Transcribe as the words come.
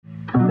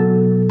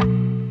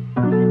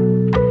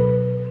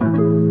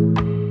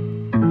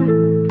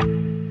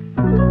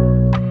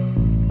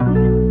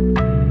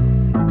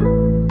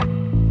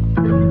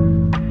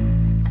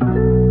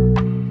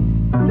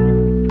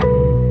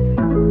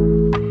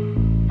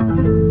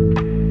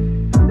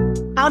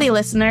Howdy,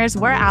 listeners.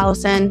 We're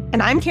Allison.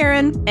 And I'm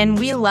Karen. And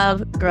we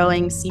love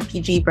growing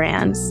CPG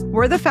brands.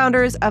 We're the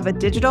founders of a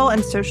digital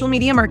and social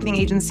media marketing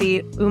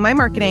agency, Umai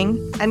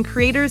Marketing, and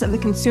creators of the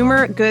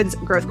Consumer Goods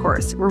Growth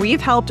Course, where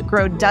we've helped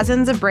grow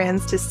dozens of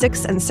brands to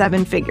 6 and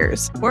 7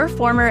 figures. We're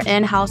former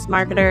in-house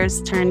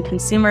marketers turned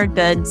consumer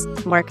goods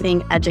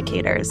marketing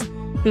educators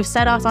who've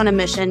set off on a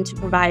mission to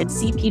provide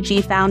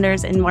CPG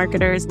founders and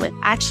marketers with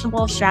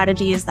actionable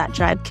strategies that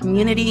drive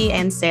community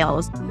and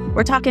sales.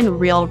 We're talking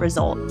real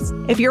results.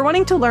 If you're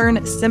wanting to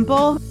learn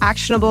simple,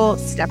 actionable,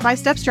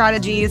 step-by-step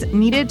strategies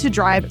needed to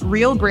drive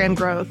real brand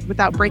growth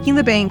without breaking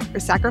the bank or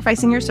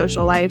sacrificing your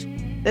social life,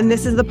 then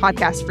this is the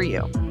podcast for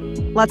you.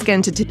 Let's get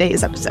into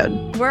today's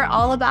episode. We're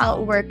all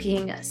about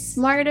working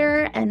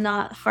smarter and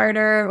not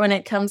harder when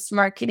it comes to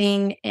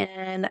marketing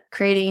and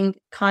creating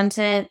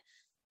content.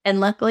 And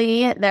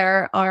luckily,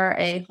 there are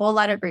a whole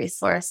lot of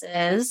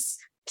resources.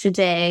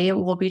 Today,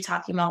 we'll be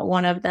talking about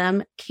one of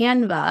them,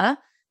 Canva,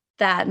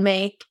 that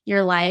make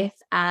your life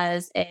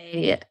as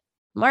a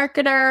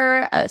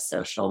marketer, a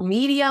social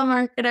media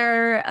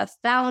marketer, a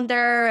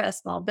founder, a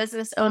small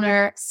business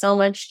owner so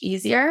much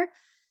easier.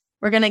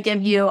 We're going to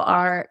give you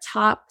our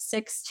top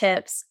 6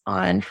 tips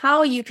on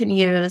how you can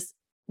use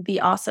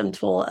the awesome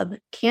tool of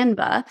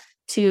Canva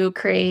to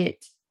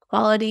create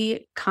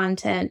quality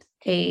content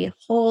a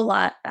whole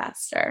lot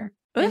faster.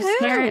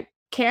 Karen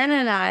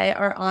and I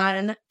are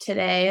on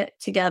today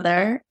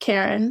together.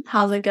 Karen,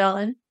 how's it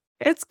going?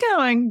 It's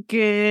going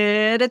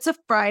good. It's a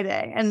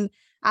Friday, and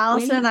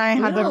Allison and I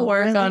have to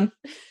work on.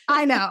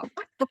 I know.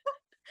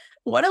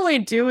 What are we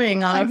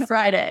doing on a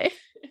Friday?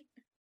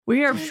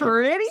 We are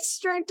pretty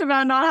strict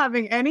about not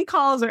having any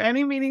calls or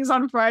any meetings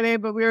on Friday,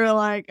 but we were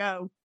like,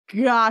 oh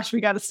gosh,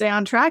 we got to stay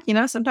on track. You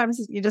know,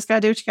 sometimes you just got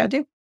to do what you got to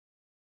do.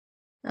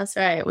 That's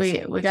right. We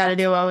got to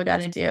do what we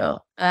got to do.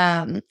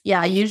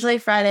 Yeah, usually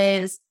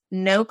Fridays,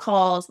 no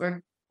calls.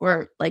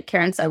 We're like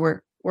Karen said,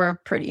 we're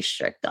pretty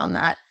strict on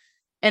that.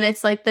 And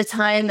it's like the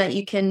time that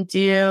you can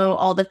do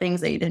all the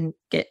things that you didn't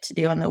get to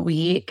do on the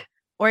week,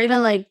 or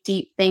even like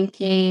deep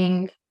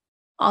thinking.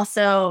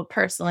 Also,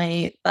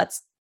 personally,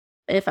 that's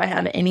if I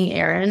have any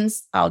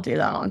errands, I'll do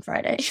that on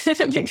Friday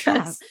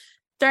because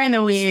during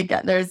the week,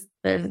 there's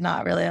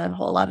not really a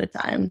whole lot of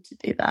time to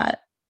do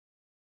that.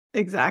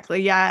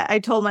 Exactly. Yeah. I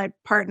told my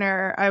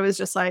partner, I was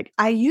just like,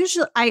 I was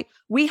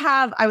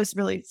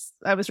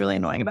really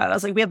annoying about it. I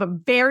was like, we have a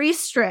very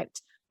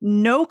strict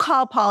no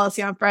call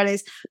policy on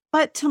Fridays,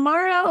 but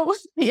tomorrow,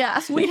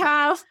 yes, we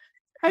have.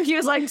 And he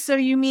was like, so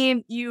you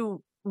mean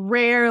you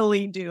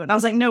rarely do? And I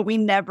was like, no, we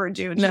never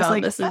do. And no,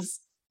 like, this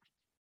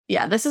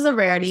is a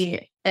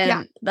rarity.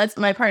 And that's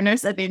my partner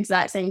said the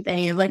exact same thing.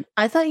 He's like,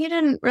 I thought you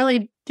didn't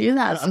really do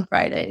that on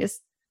Fridays.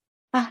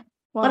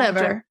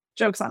 Whatever.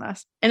 Joke's on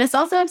us. And it's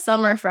also a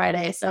summer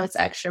Friday, so it's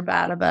extra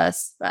bad of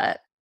us. But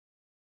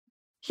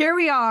here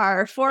we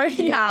are we'll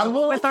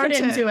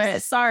get into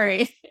it.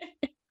 Sorry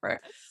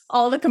for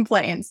all the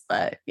complaints,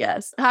 but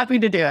yes, happy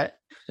to do it.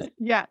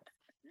 Yeah.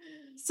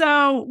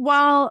 So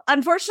while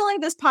unfortunately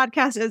this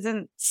podcast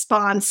isn't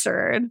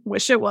sponsored,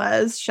 wish it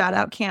was, shout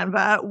out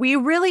Canva. We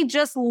really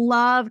just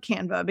love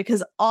Canva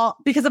because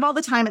of all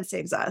the time it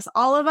saves us.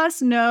 All of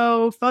us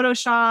know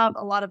Photoshop,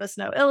 a lot of us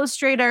know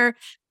Illustrator,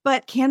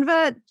 but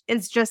Canva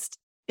is just,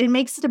 it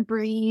makes it a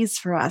breeze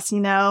for us, you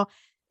know?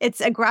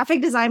 It's a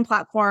graphic design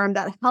platform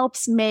that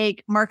helps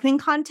make marketing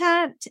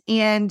content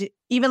and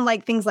even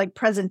like things like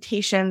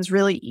presentations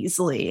really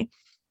easily.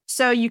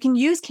 So you can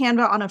use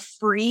Canva on a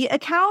free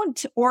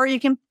account, or you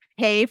can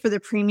pay for the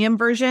premium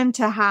version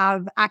to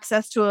have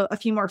access to a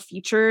few more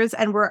features.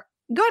 And we're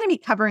going to be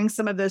covering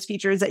some of those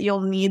features that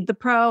you'll need the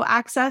pro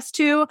access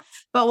to,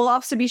 but we'll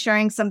also be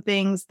sharing some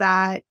things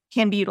that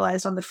can be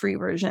utilized on the free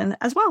version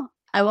as well.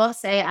 I will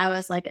say I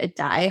was like a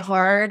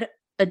diehard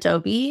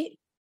Adobe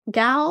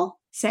gal.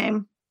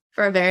 Same.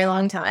 For a very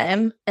long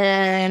time.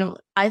 And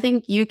I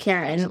think you,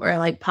 Karen, were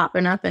like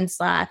popping up in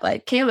Slack,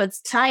 like,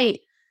 Canva's tight.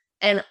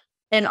 And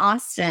in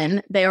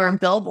Austin, they were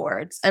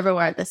billboards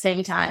everywhere at the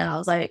same time. And I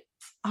was like,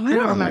 oh, I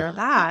don't remember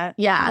that.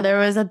 Yeah, there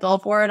was a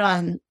billboard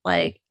on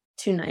like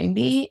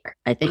 290,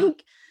 I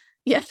think.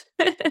 Yes.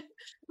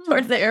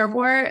 Towards the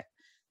airport.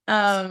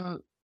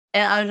 And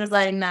I was just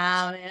like,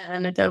 nah,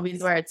 man,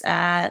 Adobe's where it's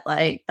at.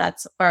 Like,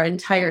 that's our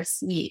entire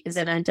suite is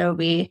in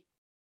Adobe.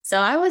 So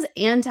I was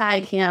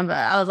anti-Canva.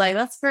 I was like,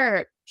 that's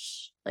for,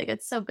 like,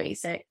 it's so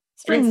basic.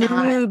 It's for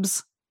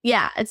noobs.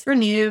 Yeah, it's for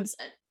noobs.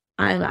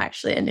 I'm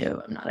actually a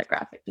noob. I'm not a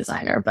graphic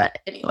designer. But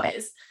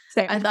anyways,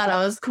 I thought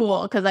I was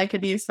cool because I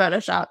could use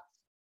Photoshop.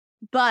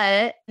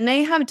 But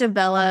they have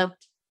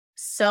developed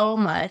so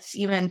much,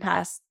 even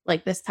past,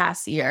 like, this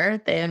past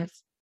year. They've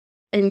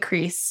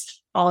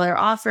increased all their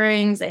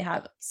offerings. They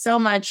have so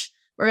much.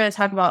 We're going to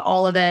talk about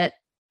all of it.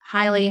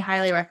 Highly,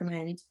 highly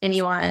recommend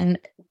anyone,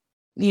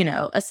 you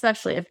know,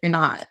 especially if you're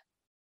not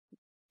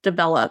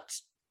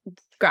developed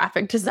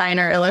graphic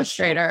designer,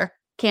 illustrator,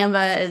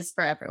 Canva is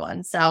for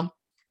everyone. So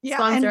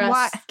sponsor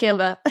us,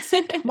 Canva.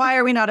 Why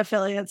are we not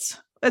affiliates?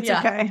 It's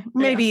okay.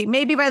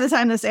 Maybe by the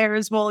time this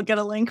airs, we'll get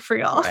a link for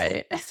y'all.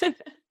 Right.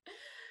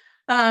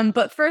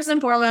 But first and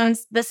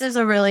foremost, this is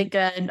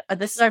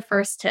this is our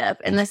first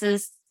tip. And this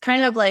is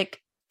kind of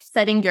like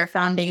setting your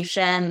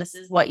foundation. This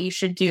is what you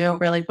should do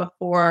really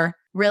before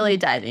really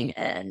diving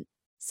in.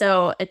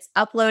 So it's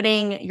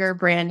uploading your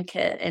brand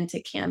kit into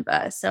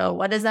Canva. So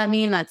what does that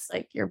mean? That's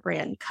like your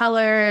brand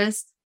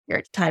colors,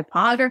 your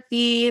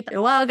typography,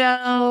 your logo,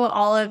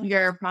 all of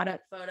your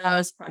product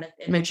photos, product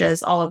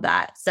images, all of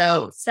that.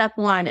 So step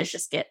one is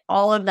just get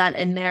all of that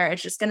in there.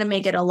 It's just going to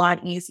make it a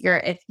lot easier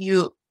if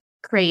you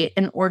create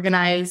an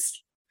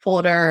organized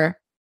folder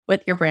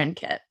with your brand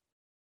kit.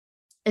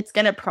 It's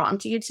going to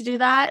prompt you to do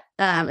that.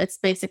 It's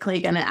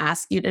basically going to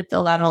ask you to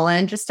fill that all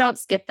in. Just don't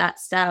skip that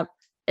step.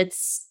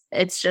 It's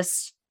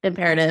just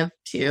imperative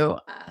to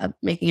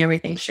making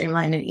everything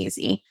streamlined and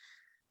easy.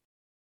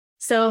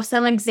 So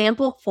some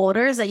example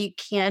folders that you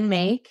can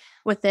make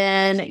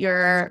within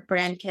your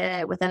brand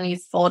kit, within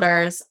these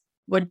folders,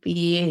 would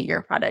be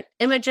your product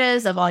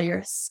images of all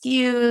your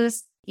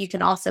SKUs. You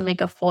can also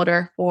make a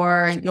folder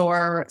for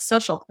your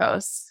social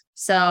posts.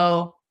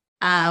 So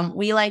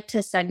we like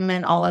to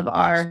segment all of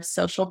our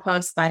social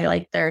posts by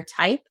like their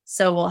type.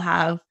 So we'll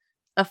have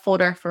a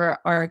folder for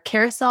our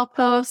carousel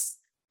posts,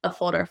 a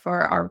folder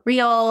for our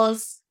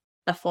reels,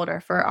 a folder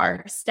for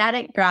our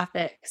static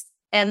graphics.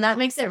 And that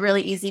makes it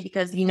really easy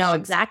because you know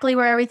exactly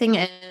where everything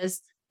is.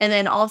 And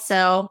then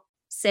also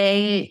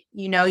say,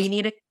 you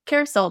need a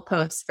carousel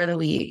post for the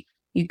week.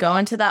 You go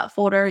into that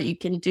folder, you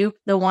can dupe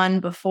the one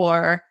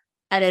before,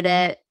 edit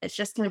it. It's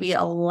just going to be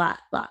a lot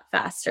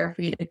faster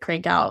for you to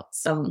crank out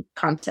some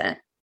content.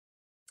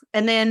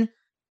 And then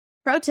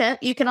pro tip,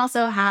 you can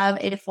also have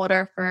a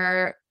folder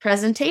for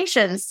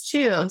presentations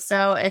too.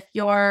 So if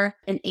you're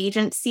an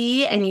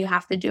agency and you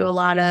have to do a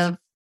lot of,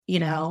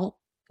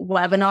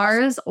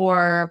 webinars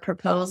or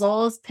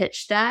proposals,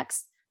 pitch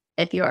decks,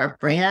 if you're a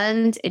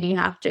brand and you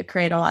have to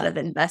create a lot of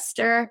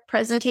investor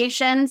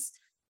presentations,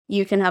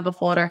 you can have a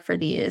folder for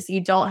these.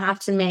 You don't have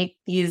to make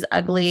these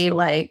ugly,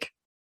 like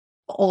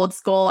old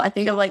school. I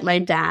think of like my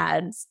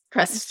dad's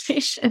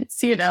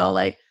presentations,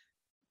 like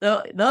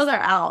those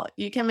are out.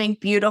 You can make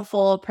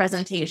beautiful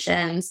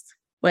presentations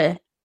with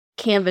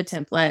Canva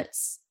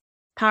templates,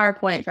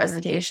 PowerPoint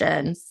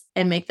presentations,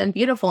 and make them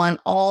beautiful. And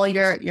all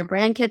your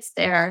brand kit's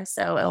there.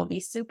 So it'll be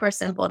super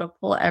simple to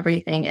pull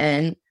everything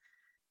in.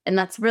 And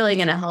that's really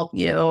going to help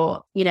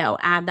you,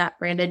 add that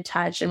branded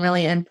touch and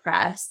really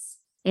impress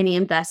any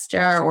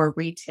investor or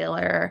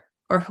retailer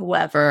or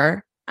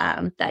whoever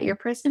that you're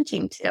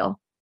presenting to.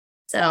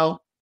 So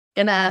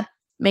gonna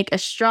make a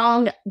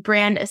strong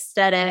brand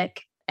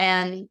aesthetic.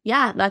 And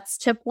yeah, that's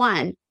tip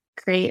one.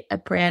 Create a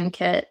brand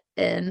kit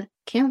in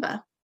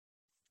Canva.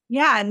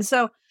 Yeah. And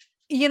so,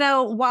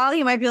 while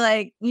you might be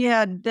like,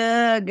 yeah,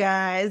 duh,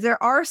 guys,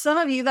 there are some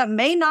of you that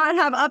may not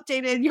have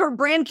updated your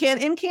brand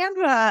kit in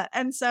Canva.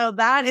 And so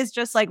that is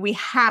just like, we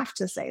have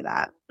to say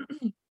that.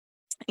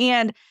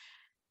 And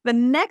the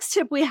next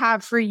tip we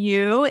have for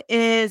you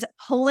is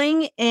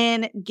pulling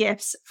in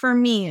GIFs for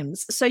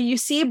memes. So you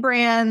see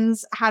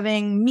brands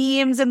having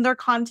memes in their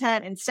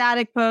content and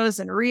static posts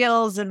and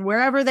reels and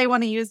wherever they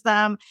want to use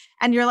them.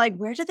 And you're like,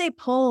 where did they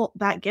pull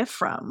that GIF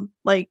from?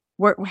 Like,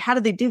 how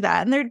did they do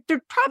that? And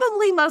they're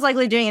probably most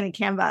likely doing it in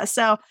Canva.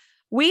 So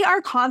we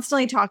are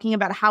constantly talking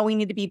about how we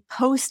need to be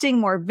posting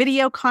more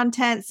video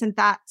content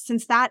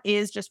since that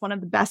is just one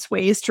of the best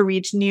ways to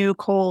reach new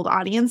cold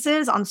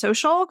audiences on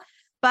social.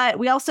 But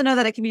we also know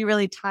that it can be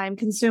really time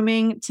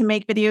consuming to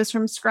make videos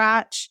from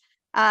scratch.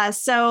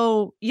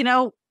 So,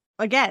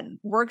 again,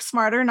 work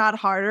smarter, not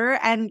harder,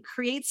 and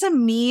create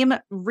some meme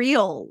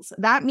reels.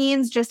 That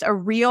means just a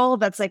reel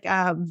that's like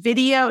a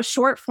video,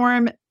 short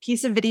form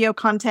piece of video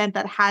content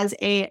that has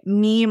a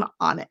meme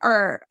on it,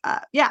 or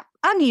a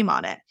meme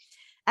on it.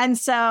 And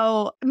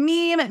so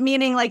meme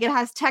meaning like it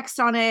has text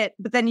on it,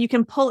 but then you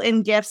can pull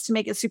in GIFs to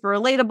make it super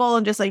relatable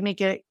and just like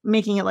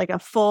making it like a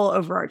full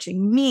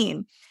overarching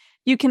meme.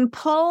 You can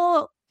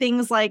pull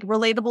things like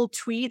relatable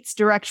tweets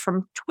direct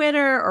from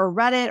Twitter or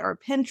Reddit or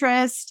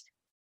Pinterest.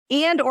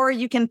 Or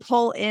you can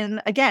pull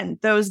in, again,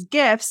 those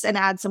GIFs and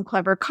add some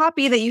clever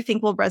copy that you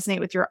think will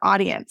resonate with your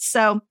audience.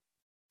 So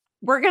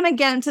we're going to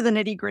get into the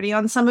nitty gritty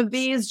on some of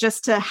these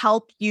just to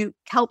help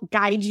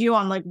guide you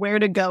on like where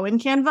to go in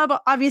Canva.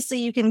 But obviously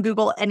you can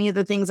Google any of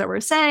the things that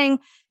we're saying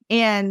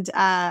and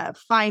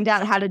find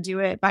out how to do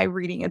it by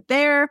reading it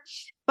there.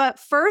 But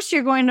first,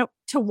 you're going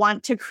to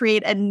want to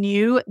create a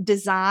new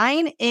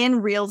design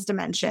in Reels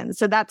dimensions.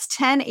 So that's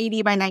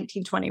 1080 by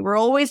 1920. We're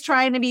always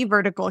trying to be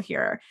vertical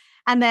here.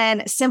 And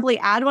then simply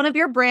add one of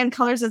your brand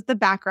colors as the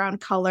background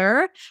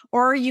color,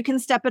 or you can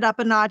step it up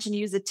a notch and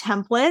use a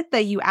template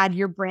that you add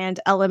your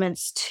brand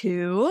elements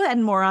to,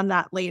 and more on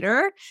that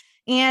later.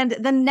 And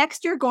then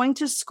next, you're going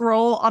to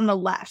scroll on the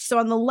left. So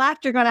on the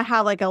left, you're going to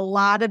have like a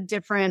lot of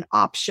different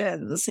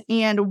options.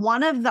 And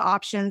one of the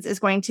options is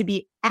going to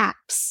be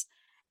apps.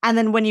 And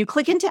then when you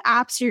click into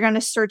apps, you're going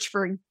to search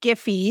for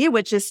Giphy,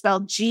 which is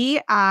spelled Giphy.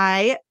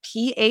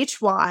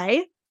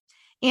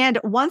 And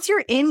once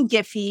you're in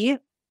Giphy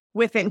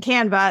within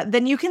Canva,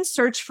 then you can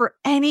search for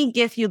any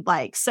GIF you'd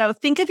like. So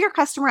think of your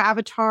customer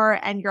avatar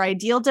and your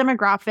ideal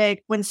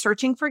demographic when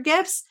searching for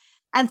GIFs.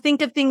 and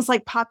think of things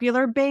like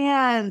popular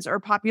bands or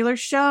popular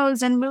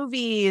shows and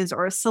movies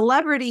or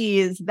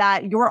celebrities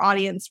that your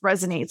audience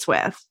resonates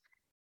with.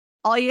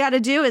 All you got to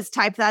do is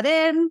type that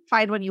in,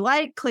 find one you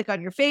like, click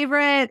on your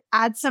favorite,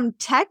 add some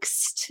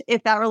text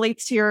if that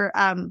relates to your,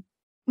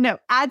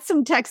 add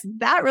some text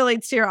that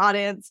relates to your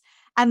audience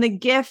and the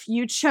GIF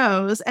you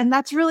chose. And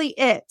that's really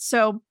it.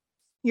 So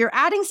you're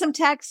adding some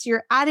text,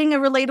 you're adding a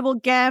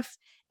relatable GIF,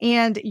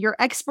 and you're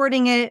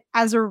exporting it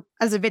as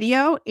a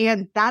video.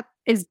 And that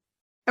is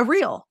a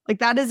reel. Like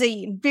that is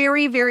a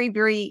very, very,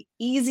 very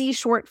easy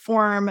short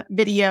form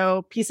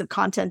video piece of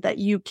content that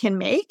you can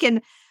make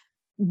and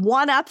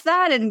one up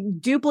that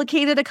and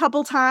duplicate it a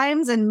couple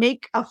times and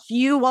make a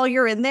few while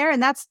you're in there.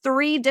 And that's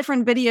 3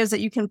 different videos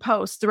that you can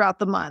post throughout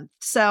the month.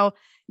 So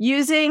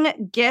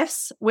using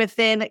GIFs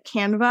within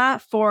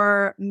Canva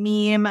for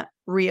meme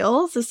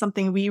reels is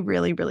something we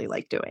really, really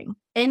like doing.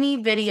 Any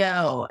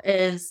video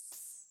is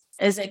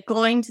it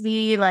going to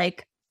be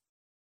like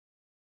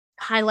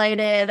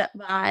highlighted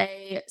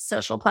by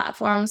social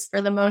platforms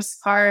for the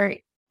most part?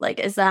 Like,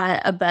 is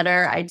that a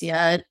better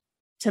idea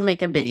to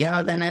make a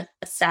video than a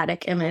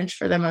static image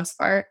for the most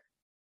part?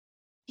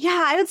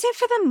 Yeah, I would say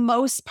for the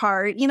most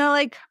part,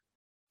 like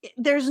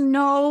there's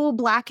no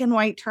black and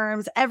white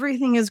terms.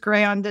 Everything is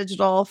gray on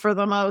digital for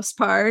the most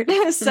part.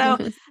 So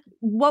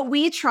what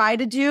we try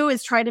to do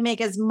is try to make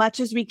as much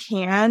as we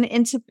can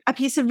into a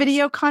piece of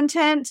video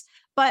content,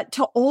 but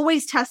to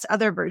always test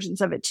other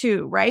versions of it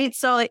too, right?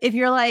 So if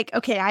you're like,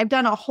 okay, I've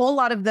done a whole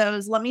lot of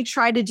those, let me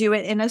try to do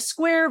it in a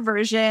square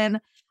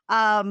version.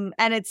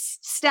 And it's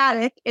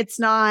static. It's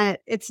not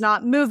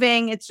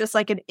moving. It's just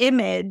like an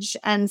image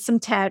and some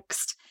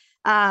text.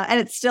 And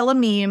it's still a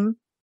meme.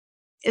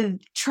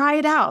 Try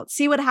it out.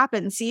 See what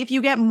happens. See if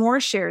you get more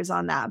shares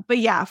on that. But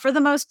yeah, for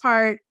the most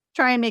part,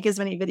 try and make as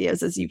many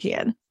videos as you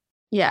can.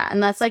 Yeah.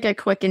 And that's like a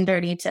quick and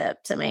dirty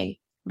tip to make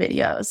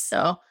videos.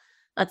 So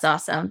that's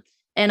awesome.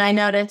 And I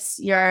notice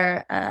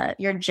you're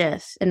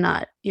GIF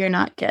and you're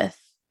not GIF.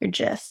 You're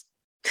GIF.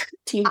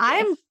 Team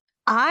GIF.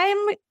 I'm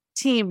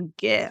team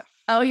GIF.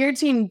 Oh, you're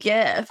team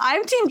GIF.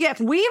 I'm team GIF.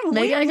 We've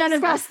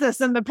discussed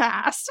this in the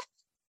past.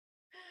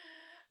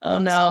 Oh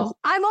no.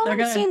 I'm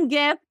almost team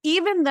GIF,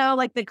 even though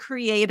like the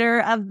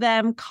creator of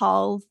them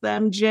calls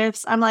them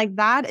GIFs. I'm like,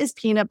 that is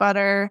peanut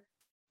butter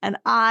and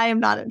I'm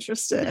not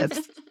interested.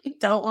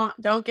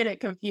 Don't get it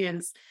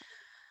confused.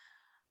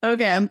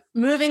 Okay,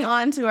 moving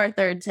on to our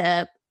third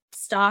tip,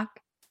 stock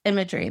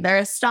imagery. There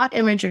is stock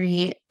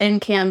imagery in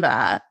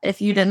Canva.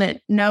 If you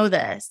didn't know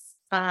this,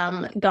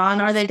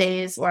 gone are the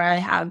days where I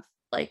have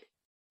like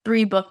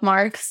 3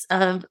 bookmarks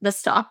of the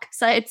stock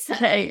sites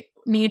that I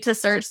need to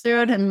search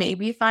through to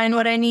maybe find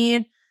what I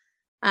need.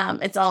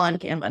 It's all on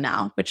Canva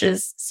now, which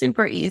is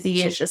super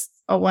easy. It's just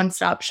a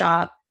one-stop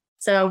shop.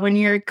 So when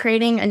you're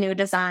creating a new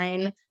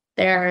design,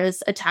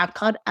 there's a tab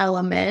called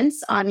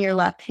Elements on your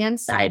left-hand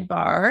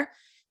sidebar,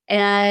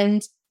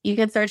 and you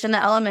can search in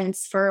the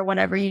elements for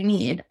whatever you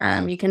need.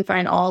 You can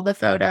find all the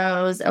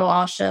photos. It will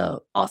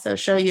also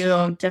show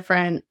you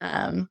different,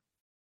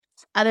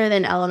 other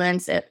than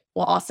elements, it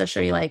will also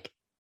show you like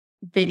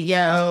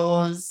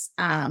videos,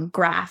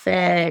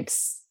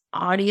 graphics,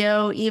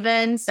 audio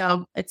even.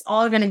 So it's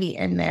all going to be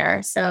in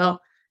there. So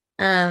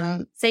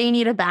say you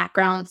need a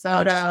background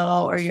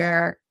photo or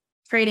you're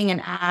creating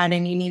an ad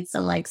and you need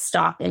some like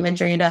stock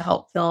imagery to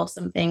help fill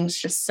some things,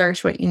 just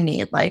search what you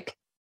need. Like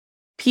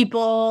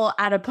people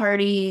at a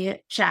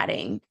party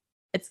chatting.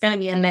 It's going to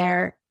be in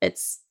there.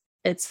 It's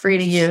free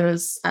to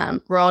use,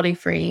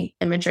 royalty-free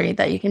imagery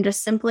that you can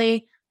just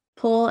simply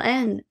pull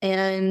in,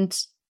 and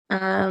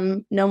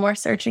no more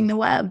searching the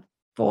web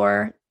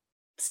for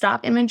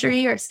stock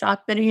imagery or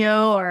stock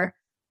video or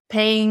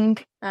paying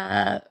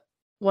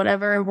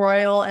whatever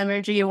royal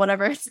imagery,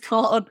 whatever it's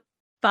called,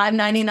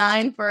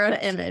 $5.99 for an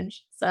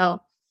image.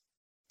 So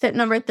tip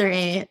number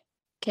 3,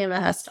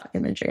 Canva has stock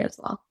imagery as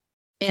well,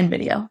 and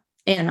video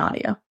and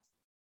audio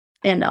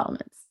and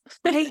elements.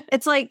 Right?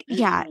 It's like,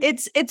 yeah,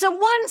 it's a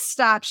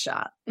one-stop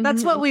shop.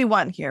 That's what we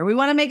want here. We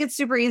want to make it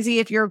super easy.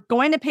 If you're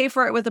going to pay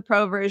for it with a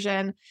pro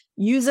version,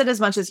 use it as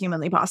much as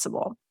humanly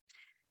possible.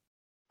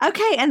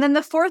 Okay. And then the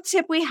 4th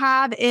tip we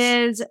have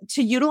is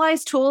to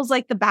utilize tools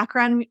like the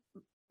background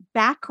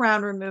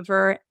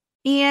remover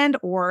and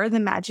or the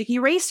magic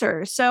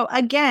eraser. So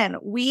again,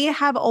 we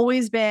have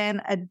always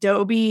been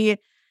Adobe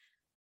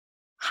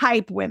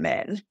hype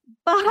women,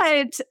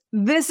 but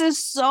this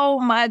is so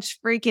much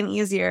freaking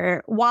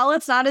easier. While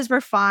it's not as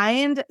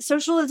refined,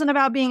 social isn't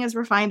about being as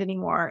refined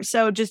anymore.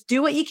 So just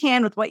do what you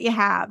can with what you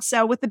have.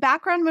 So with the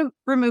background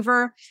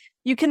remover,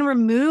 you can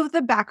remove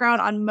the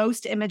background on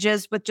most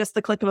images with just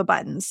the click of a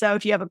button. So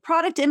if you have a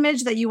product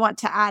image that you want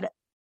to add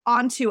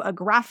onto a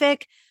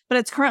graphic, but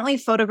it's currently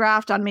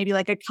photographed on maybe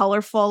like a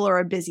colorful or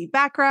a busy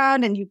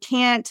background, and you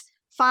can't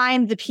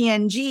find the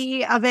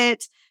PNG of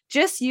it,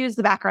 just use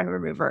the background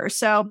remover.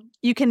 So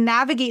you can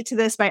navigate to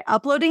this by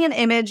uploading an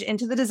image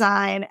into the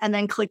design and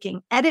then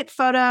clicking edit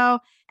photo.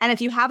 And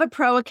if you have a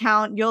pro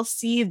account, you'll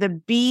see the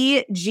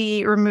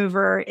BG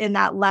remover in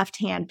that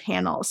left-hand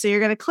panel. So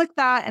you're going to click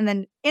that and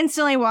then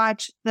instantly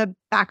watch the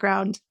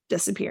background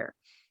disappear.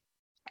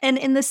 And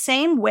in the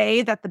same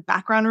way that the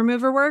background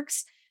remover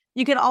works,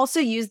 you can also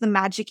use the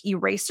magic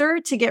eraser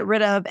to get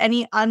rid of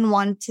any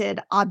unwanted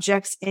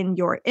objects in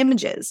your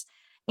images.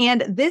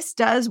 And this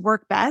does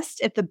work best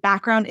if the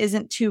background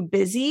isn't too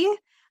busy.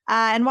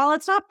 And while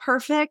it's not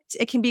perfect,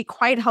 it can be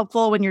quite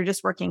helpful when you're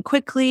just working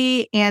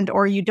quickly and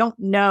or you don't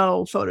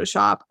know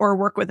Photoshop or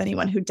work with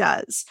anyone who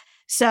does.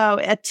 So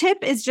a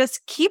tip is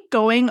just keep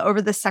going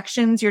over the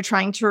sections you're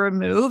trying to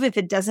remove if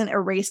it doesn't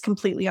erase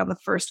completely on the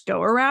first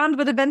go around,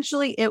 but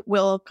eventually it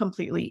will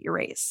completely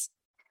erase.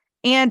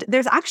 And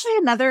there's actually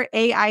another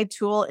AI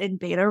tool in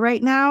beta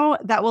right now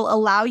that will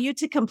allow you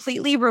to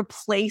completely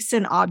replace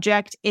an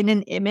object in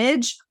an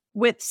image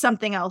with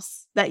something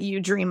else that you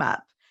dream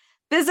up.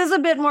 This is a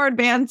bit more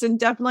advanced and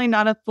definitely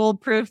not a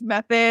foolproof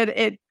method.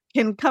 It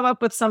can come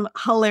up with some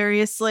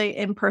hilariously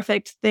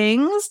imperfect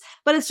things,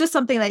 but it's just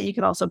something that you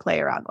can also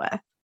play around with.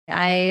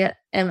 I'm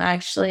an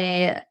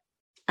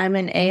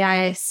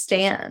AI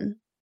stan.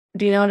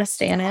 Do you know what a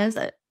stan is?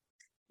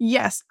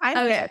 Yes.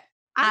 I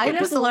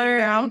just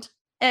learned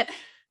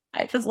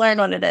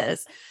what it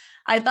is.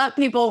 I thought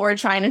people were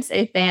trying to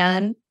say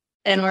fan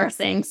and were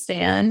saying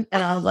stan.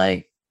 And I was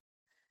like,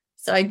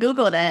 so I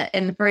Googled it.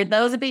 And for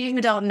those of you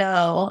who don't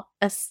know,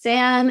 a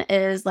stan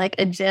is like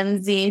a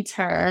Gen Z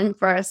term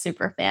for a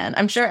super fan.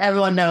 I'm sure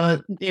everyone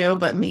knows you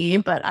but me,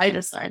 but I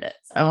just learned it.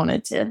 So I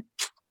wanted to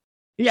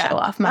show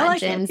off my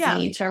Gen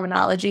Z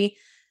terminology.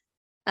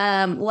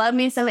 Love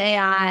me some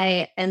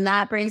AI. And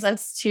that brings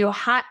us to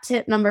hot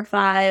tip number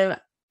 5,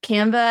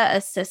 Canva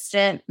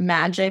Assistant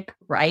Magic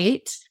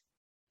Write.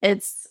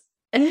 It's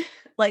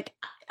like,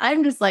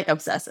 I'm just like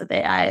obsessed with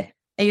AI.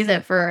 I use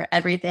it for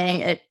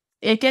everything.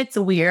 It gets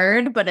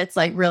weird, but it's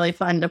like really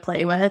fun to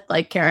play with.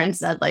 Like Karen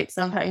said, like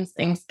sometimes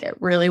things get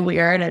really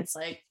weird. It's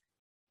like,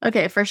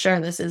 okay, for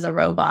sure, this is a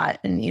robot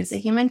and needs a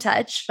human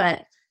touch.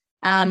 But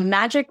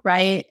Magic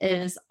Write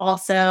is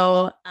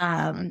also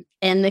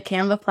in the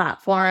Canva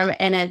platform,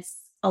 and it's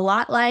a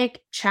lot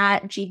like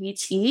Chat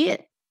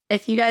GPT,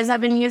 if you guys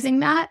have been using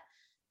that.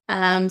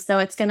 So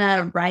it's going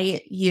to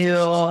write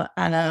you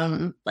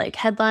like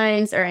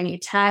headlines or any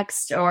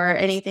text or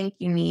anything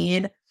you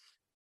need.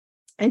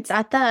 It's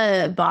at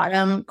the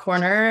bottom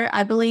corner,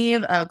 I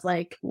believe, of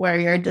like where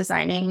you're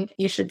designing.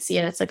 You should see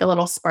it. It's like a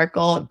little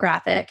sparkle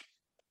graphic.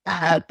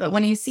 But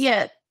when you see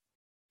it,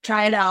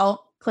 try it out,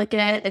 click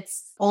it.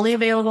 It's only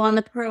available on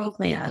the Pro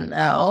plan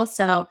though.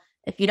 So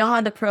if you don't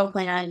have the Pro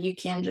plan, you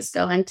can just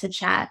go into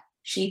Chat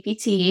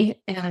GPT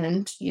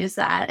and use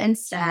that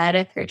instead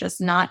if you're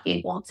just not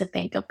able to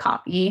think of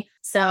copy.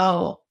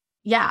 So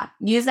yeah,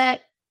 use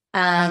it.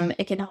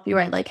 It can help you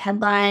write like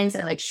headlines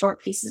or like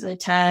short pieces of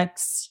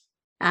text.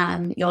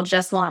 You'll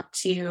just want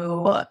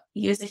to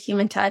use a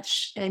human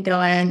touch and go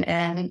in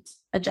and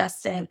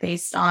adjust it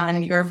based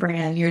on your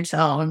brand, your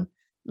tone.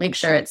 Make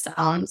sure it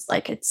sounds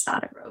like it's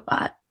not a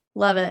robot.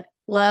 Love it.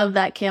 Love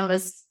that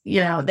Canva's,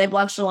 they've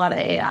launched a lot of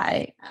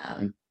AI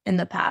in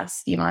the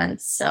past few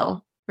months.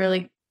 So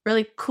really,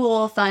 really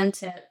cool, fun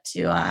tip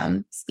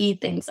to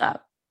speed things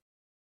up.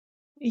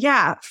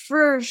 Yeah,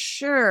 for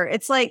sure.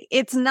 It's like,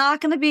 it's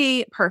not going to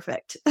be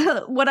perfect.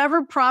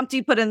 Whatever prompt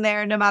you put in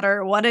there, no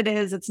matter what it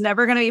is, it's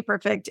never going to be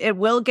perfect. It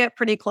will get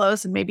pretty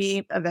close and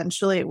maybe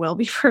eventually it will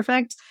be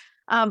perfect.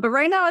 But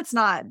right now it's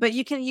not. But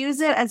you can use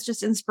it as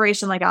just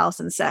inspiration, like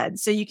Allison said.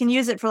 So you can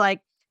use it for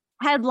like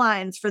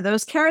headlines for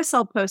those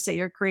carousel posts that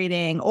you're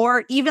creating,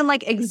 or even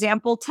like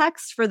example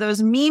text for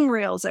those meme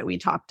reels that we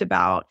talked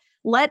about.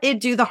 Let it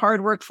do the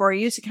hard work for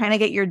you to kind of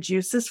get your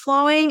juices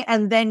flowing,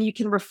 and then you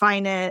can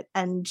refine it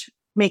and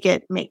make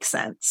it make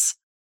sense.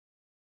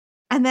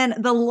 And then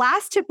the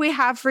last tip we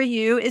have for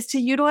you is to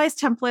utilize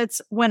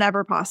templates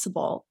whenever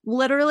possible.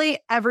 Literally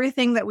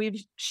everything that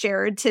we've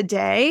shared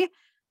today,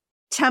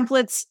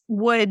 templates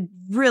would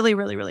really,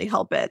 really, really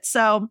help it.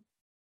 So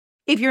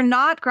if you're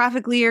not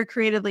graphically or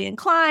creatively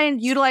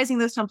inclined, utilizing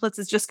those templates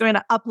is just going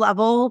to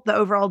up-level the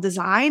overall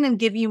design and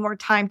give you more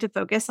time to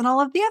focus on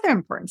all of the other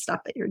important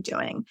stuff that you're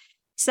doing.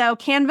 So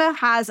Canva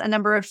has a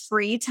number of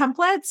free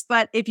templates,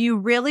 but if you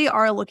really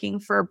are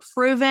looking for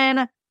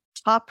proven,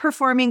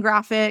 top-performing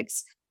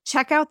graphics,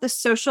 check out the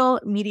Social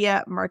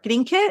Media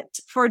Marketing Kit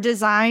for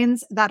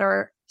designs that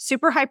are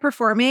super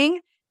high-performing.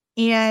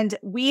 And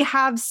we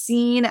have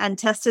seen and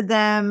tested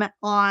them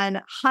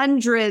on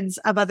hundreds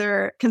of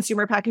other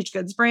consumer packaged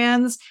goods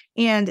brands.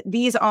 And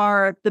these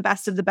are the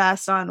best of the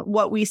best on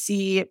what we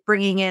see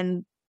bringing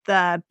in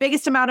the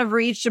biggest amount of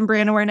reach and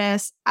brand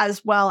awareness,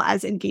 as well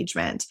as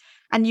engagement.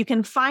 And you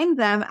can find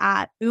them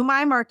at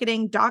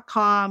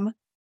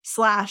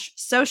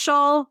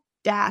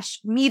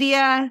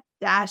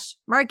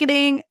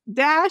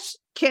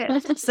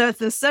umaimarketing.com/social-media-marketing-kit. So it's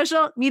the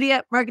Social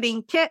Media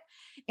Marketing Kit.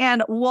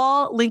 And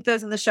we'll link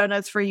those in the show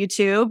notes for you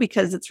too,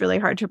 because it's really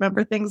hard to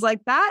remember things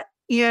like that.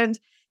 And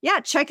yeah,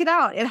 check it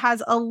out. It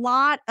has a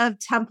lot of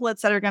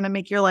templates that are going to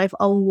make your life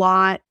a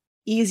lot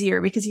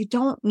easier, because you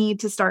don't need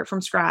to start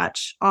from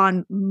scratch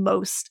on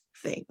most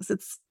things.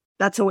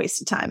 That's a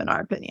waste of time, in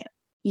our opinion.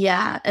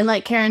 Yeah. And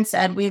like Karen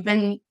said, we've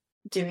been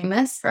doing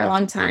this for a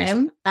long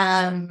time,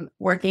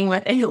 working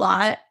with a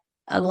lot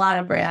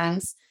of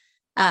brands.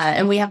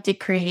 And we have to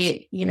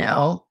create,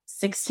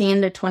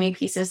 16 to 20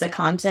 pieces of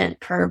content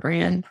per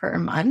brand per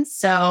month.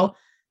 So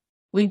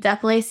we've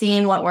definitely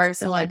seen what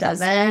works and what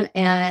doesn't.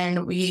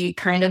 And we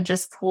kind of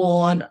just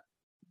pulled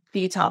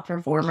the top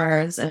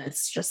performers, and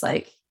it's just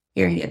like,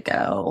 here you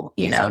go,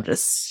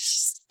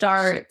 just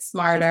start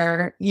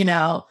smarter,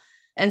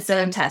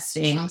 instead of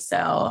testing.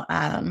 So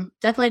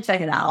definitely check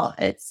it out.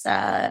 It's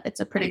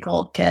a pretty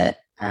cool kit.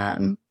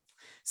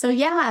 So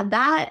yeah,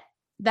 that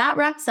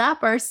wraps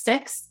up our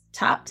 6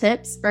 top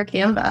tips for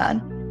Canva.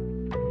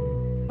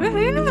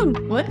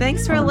 Woohoo!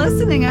 Thanks for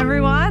listening,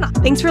 everyone.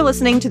 Thanks for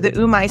listening to the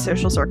Umai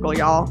Social Circle,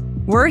 y'all.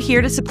 We're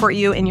here to support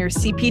you in your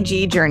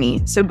CPG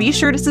journey, so be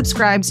sure to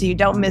subscribe so you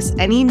don't miss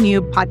any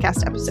new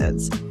podcast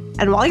episodes.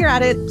 And while you're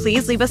at it,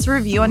 please leave us a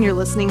review on your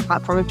listening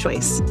platform of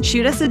choice.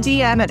 Shoot us a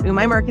DM at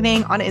Umai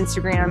Marketing on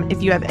Instagram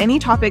if you have any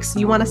topics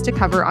you want us to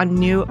cover on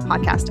new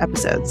podcast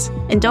episodes.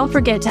 And don't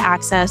forget to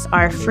access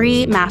our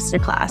free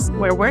masterclass,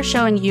 where we're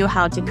showing you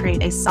how to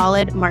create a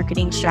solid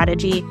marketing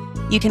strategy.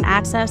 You can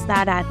access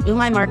that at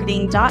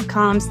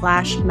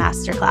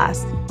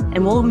umaimarketing.com/masterclass.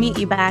 And we'll meet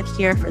you back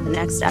here for the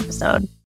next episode.